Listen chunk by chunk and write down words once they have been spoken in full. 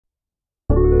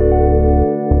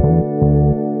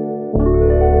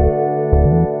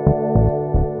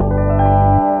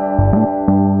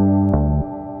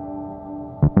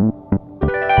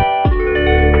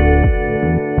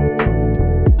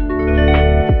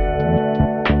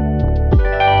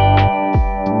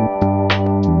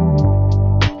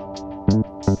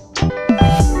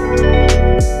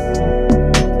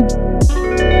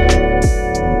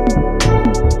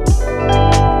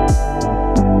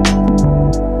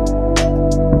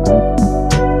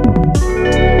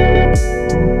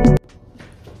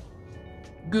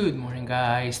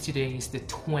guys, today is the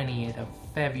 20th of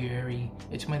February.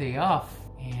 It's my day off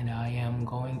and I am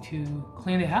going to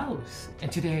clean the house.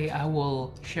 And today I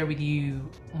will share with you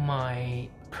my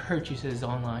purchases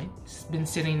online. It's been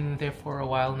sitting there for a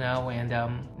while now, and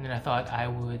I thought I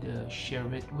would share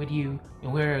it with you.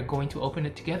 And we're going to open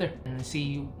it together and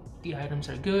see if the items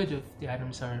are good, if the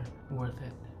items are worth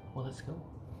it. Well, let's go.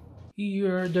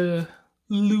 Here are the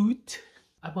loot.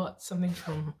 I bought something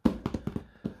from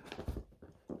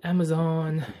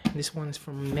Amazon. This one is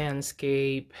from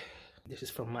Manscaped. This is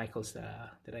from Michael's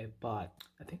that I bought.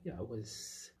 I think that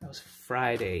was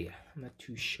Friday. I'm not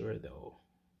too sure though.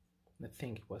 I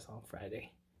think it was on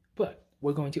Friday. But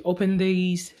we're going to open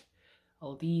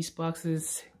all these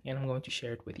boxes, and I'm going to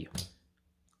share it with you.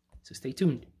 So stay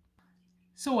tuned.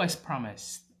 So as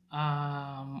promised,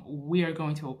 we are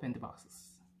going to open the boxes.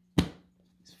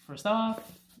 So first off,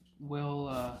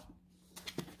 we'll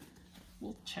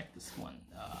check this one.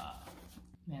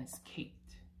 Manscaped.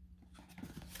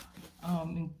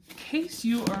 In case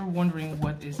you are wondering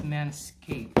what is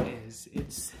Manscaped is,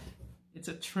 it's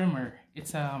a trimmer.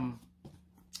 It's how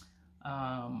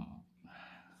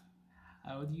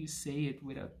do you say it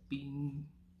without being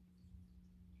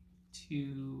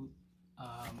too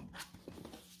I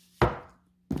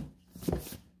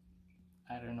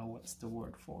don't know what's the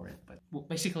word for it, but well,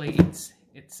 basically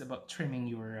it's about trimming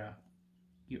your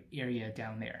area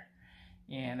down there.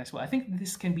 And as well, I think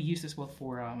this can be used as well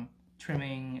for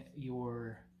trimming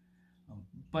your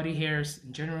body hairs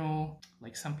in general.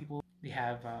 Like some people, they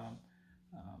have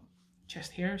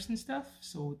chest hairs and stuff,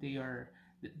 so they are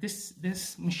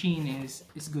this machine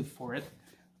is good for it.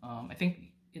 I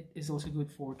think it is also good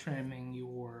for trimming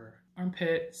your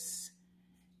armpits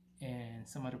and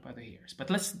some other hairs. But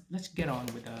let's get on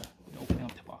with the opening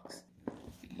up the box.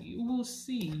 You will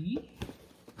see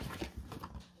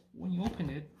when you open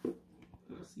it,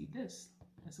 you'll see this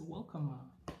as a welcome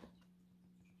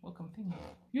thing.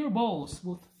 Your balls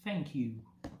will thank you.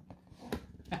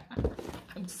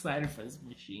 I'm excited for this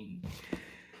machine.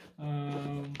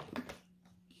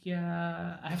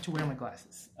 Yeah, I have to wear my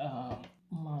glasses.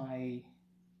 My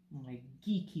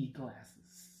geeky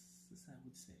glasses, as I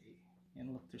would say.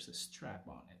 And look, there's a strap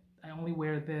on it. I only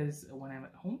wear this when I'm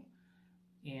at home,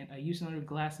 and I use another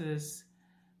glasses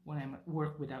when I'm at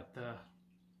work without the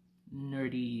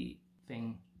nerdy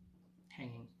thing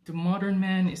hanging. The modern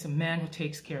man is a man who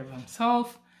takes care of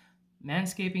himself.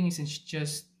 Manscaping isn't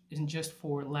just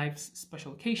for life's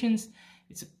special occasions.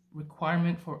 It's a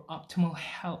requirement for optimal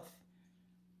health,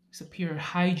 superior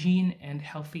hygiene, and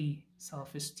healthy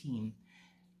self-esteem.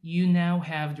 You now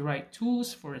have the right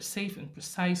tools for a safe and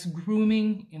precise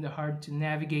grooming in the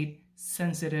hard-to-navigate,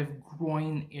 sensitive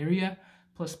groin area,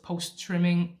 plus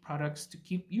post-trimming products to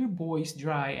keep your boys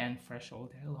dry and fresh all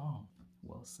day long.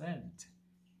 Well said.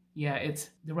 Yeah,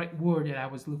 it's the right word that I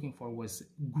was looking for was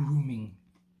grooming.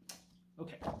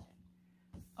 Okay.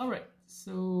 All right.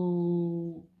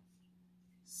 So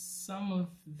some of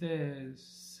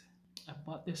this, I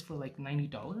bought this for like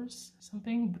 $90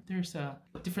 something, but there's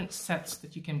different sets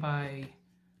that you can buy.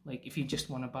 Like if you just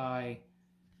want to buy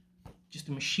just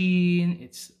a machine,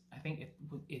 I think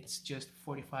it's just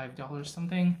 $45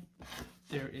 something.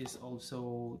 There is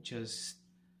also just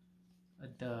I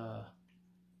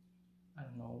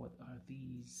don't know, what are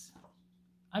these?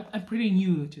 I'm pretty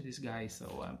new to this guy,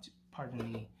 so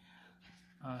pardon me.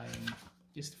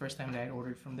 This is the first time that I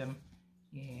ordered from them,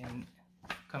 and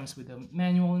comes with a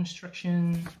manual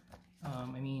instruction.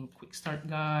 Quick start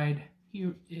guide.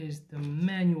 Here is the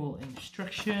manual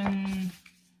instruction,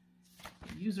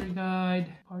 user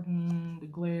guide. Pardon the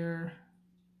glare.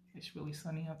 It's really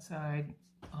sunny outside.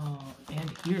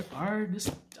 And here are the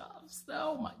stuffs.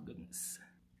 Oh my goodness.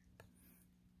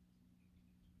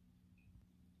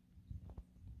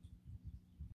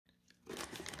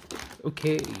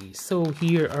 Okay, so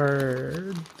here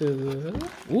are the...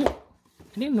 Ooh,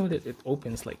 I didn't know that it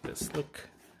opens like this. Look.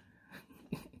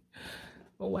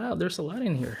 Oh wow, there's a lot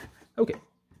in here. Okay,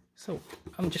 so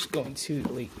I'm just going to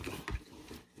like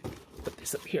put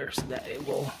this up here so that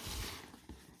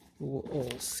we'll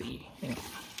all see. Hang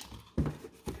on.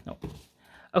 No.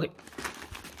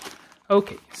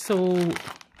 Okay, so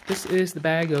this is the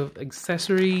bag of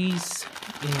accessories,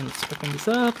 and let's open this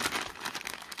up.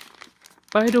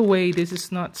 By the way, this is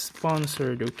not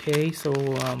sponsored, okay? So,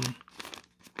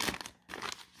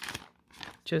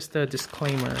 just a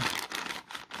disclaimer.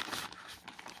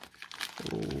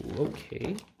 Oh,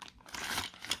 okay.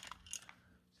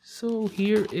 So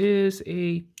here is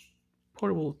a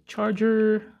portable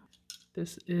charger.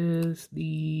 This is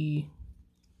the,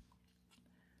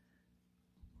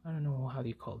 I don't know how do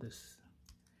you call this,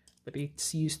 but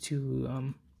it's used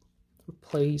to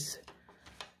replace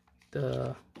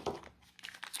the,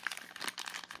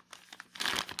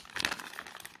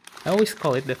 I always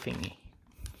call it the thingy.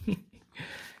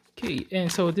 Okay,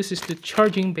 and so this is the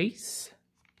charging base.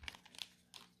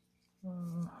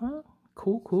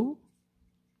 Cool, cool.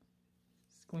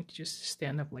 It's going to just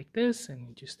stand up like this, and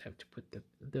you just have to put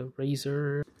the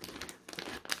razor.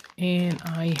 And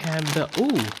I have the,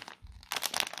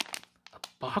 a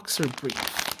boxer brief.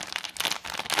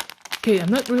 Okay, I'm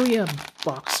not really a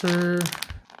boxer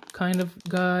kind of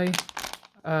guy.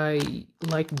 I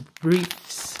like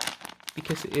briefs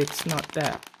because it's not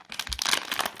that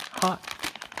hot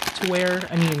to wear.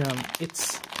 I mean,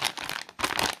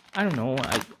 I don't know,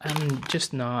 I'm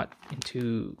just not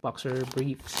into boxer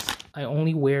briefs. I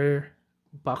only wear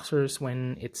boxers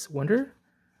when it's winter.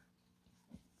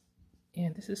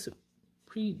 And this is a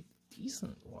pretty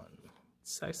decent one.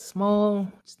 Size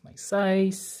small, it's my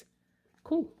size.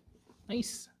 Cool,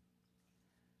 nice.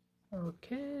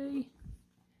 Okay.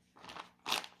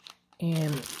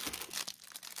 And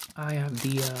I have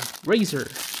the razor.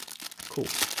 Cool.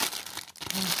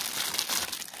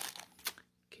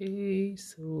 Okay,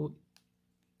 so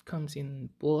it comes in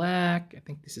black. I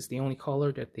think this is the only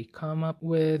color that they come up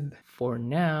with for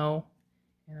now.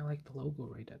 And I like the logo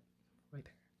right there.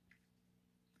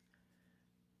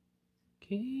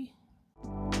 Okay.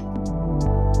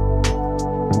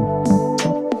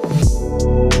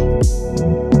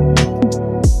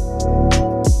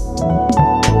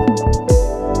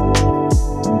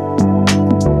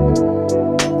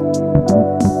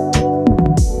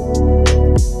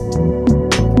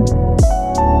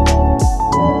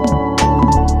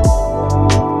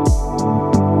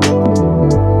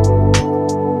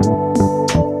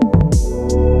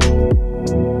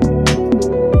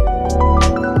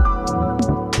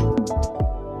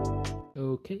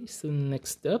 Okay, so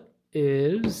next up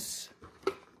is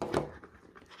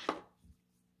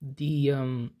the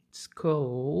it's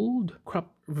called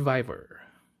Crop Reviver.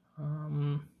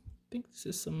 I think this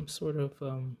is some sort of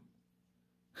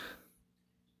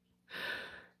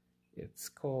it's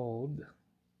called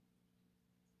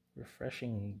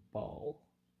Refreshing Ball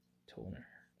Toner,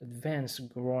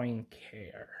 Advanced Groin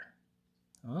Care.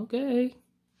 Okay,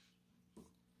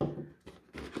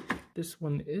 this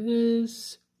one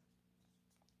is,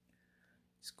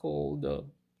 it's called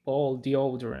ball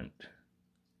deodorant.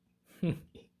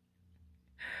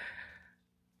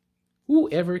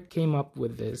 Whoever came up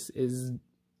with this is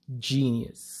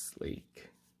genius.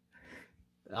 Like,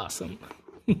 awesome.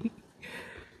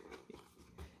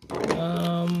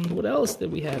 What else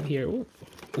did we have here?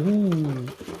 Ooh,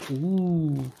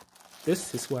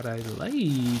 this is what I like.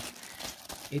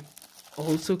 It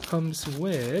also comes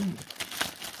with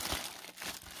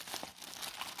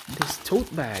this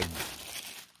tote bag.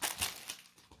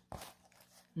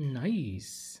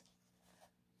 Nice.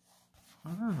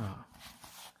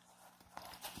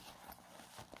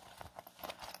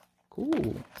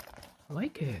 Cool. I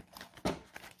like it.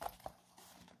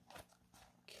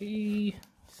 Okay.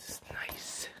 This is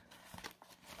nice.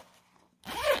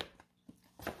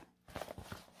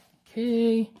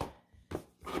 Okay.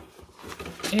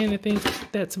 And I think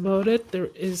that's about it. There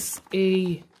is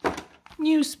a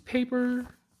newspaper,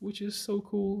 which is so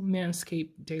cool.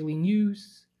 Manscaped Daily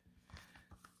News.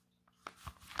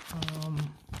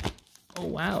 Oh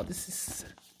wow, this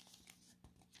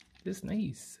is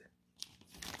nice.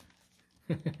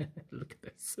 Look at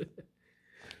this.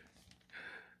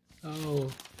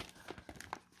 Oh,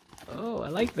 I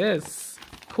like this.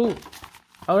 Cool.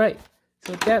 All right,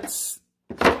 so that's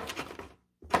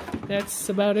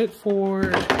about it for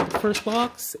the first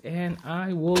box, and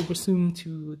I will resume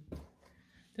to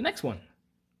the next one.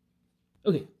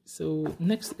 Okay, so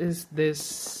next is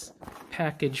this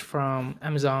package from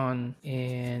Amazon,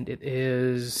 and it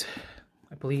is,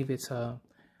 I believe it's a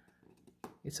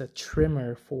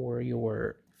trimmer for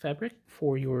your fabric,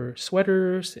 for your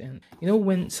sweaters. And you know,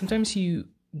 when sometimes you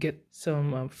get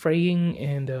some fraying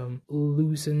and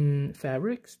loosen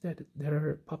fabrics that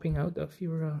are popping out of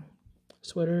your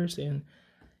sweaters and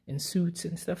suits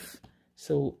and stuff.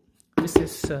 So this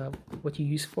is what you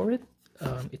use for it.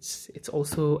 It's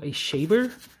also a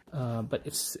shaver, but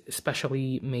it's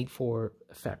especially made for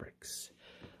fabrics.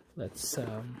 Let's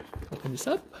open this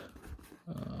up.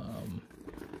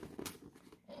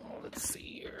 Let's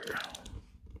see here.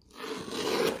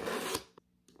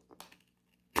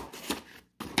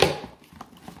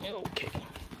 Okay.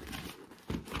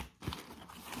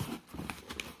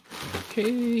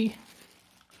 Okay.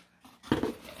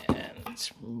 And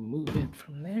let's remove it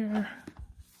from there.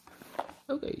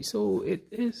 Okay, so it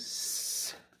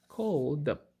is called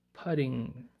the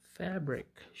Putting Fabric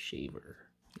Shaver.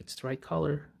 It's the right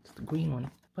color. It's the green one.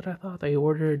 But I thought I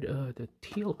ordered the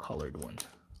teal colored one.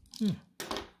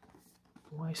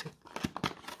 Why is it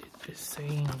is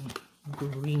saying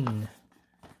green?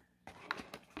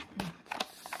 Let's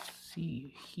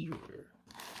see here.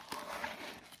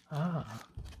 Let's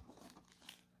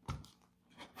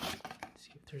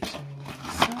see if there's anything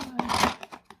inside.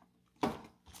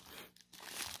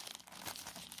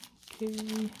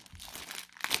 Okay.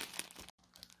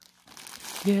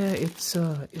 Yeah,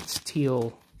 it's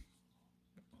teal,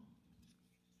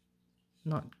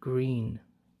 not green.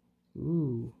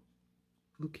 Ooh,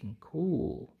 looking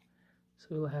cool. So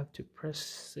we'll have to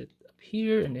press it up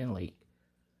here and then like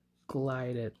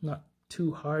glide it, not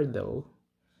too hard though.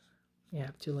 You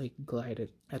have to like glide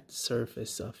it at the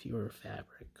surface of your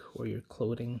fabric or your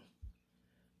clothing,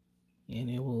 and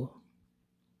it will,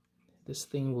 this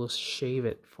thing will shave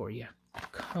it for you.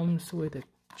 Comes with a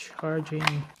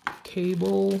charging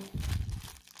cable.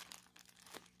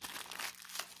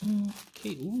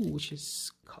 Okay, ooh, which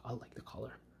is, I like the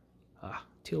color.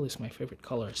 Teal is my favorite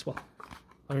color as well,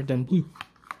 other than blue.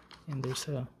 And there's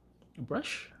a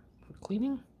brush for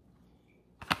cleaning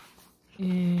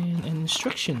and an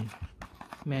instruction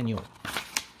manual.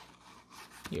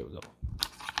 Here we go.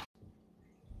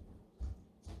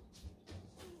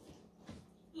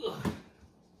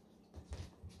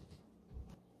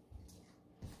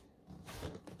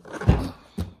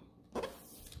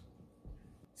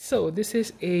 So this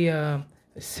is a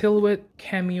Silhouette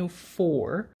Cameo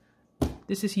 4.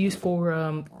 This is used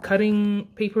for cutting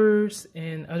papers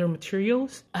and other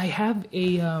materials. I have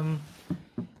a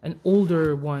an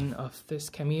older one of this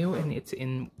Cameo, and it's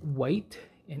in white,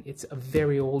 and it's a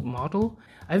very old model.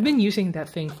 I've been using that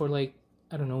thing for like,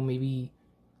 I don't know, maybe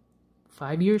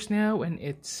 5 years now, and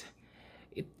it's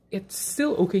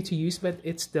still okay to use, but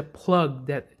it's the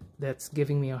plug that's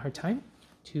giving me a hard time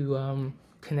to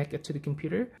connect it to the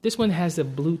computer. This one has a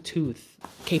Bluetooth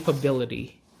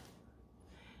capability,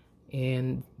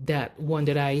 and that one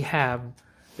that I have,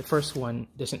 the first one,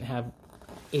 doesn't have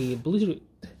a Bluetooth,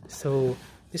 so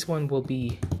this one will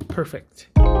be perfect.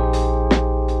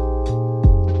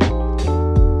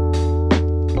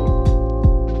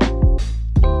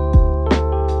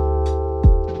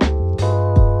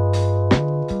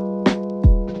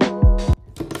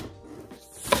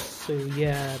 So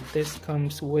yeah, this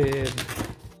comes with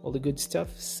all the good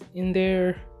stuffs in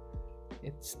there.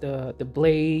 It's the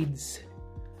blades,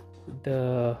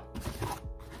 the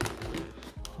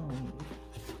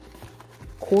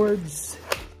cords.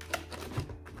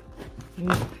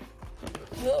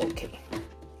 Okay.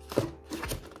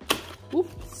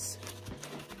 Oops.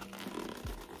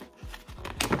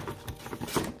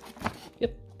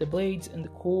 Yep, the blades and the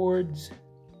cords.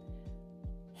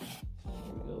 There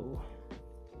we go.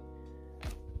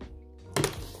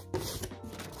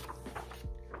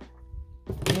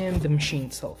 And the machine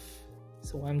itself.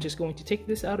 So I'm just going to take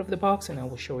this out of the box and I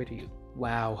will show it to you.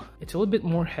 Wow, it's a little bit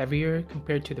more heavier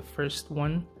compared to the first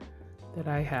one that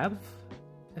I have.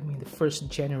 I mean, the first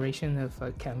generation of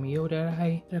Cameo that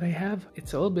I have.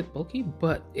 It's a little bit bulky,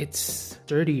 but it's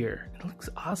sturdier. It looks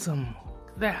awesome.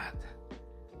 Look at that.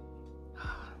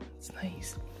 It's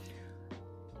nice.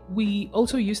 We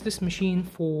also use this machine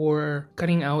for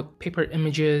cutting out paper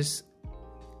images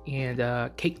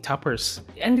and cake toppers.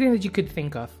 Anything that you could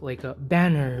think of, like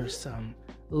banners,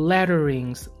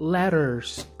 letterings,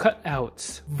 letters,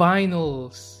 cutouts,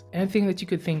 vinyls, anything that you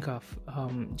could think of.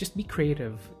 Just be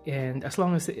creative, and as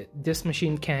long as this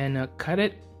machine can cut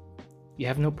it, you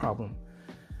have no problem.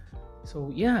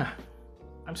 So yeah,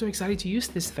 I'm so excited to use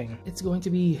this thing. It's going to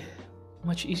be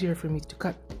much easier for me to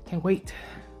cut. Can't wait.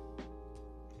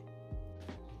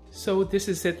 So this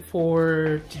is it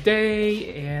for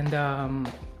today, and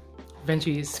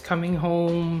Benji is coming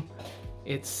home.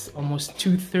 It's almost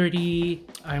 2:30.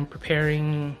 I'm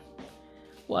preparing,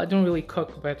 well, I don't really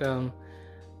cook, but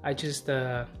I just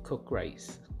cook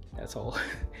rice. That's all.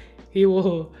 he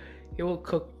will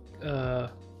cook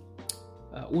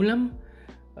ulam.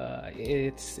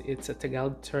 It's a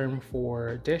Tagalog term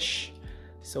for dish.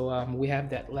 So we have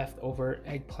that leftover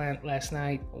eggplant last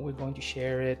night. We're going to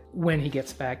share it. When he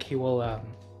gets back, he will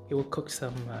cook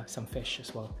some fish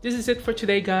as well. This is it for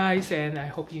today, guys, and I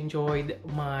hope you enjoyed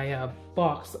my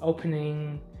box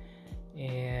opening,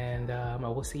 and I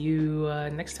will see you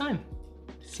next time.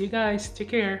 See you guys. Take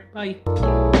care.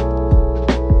 Bye.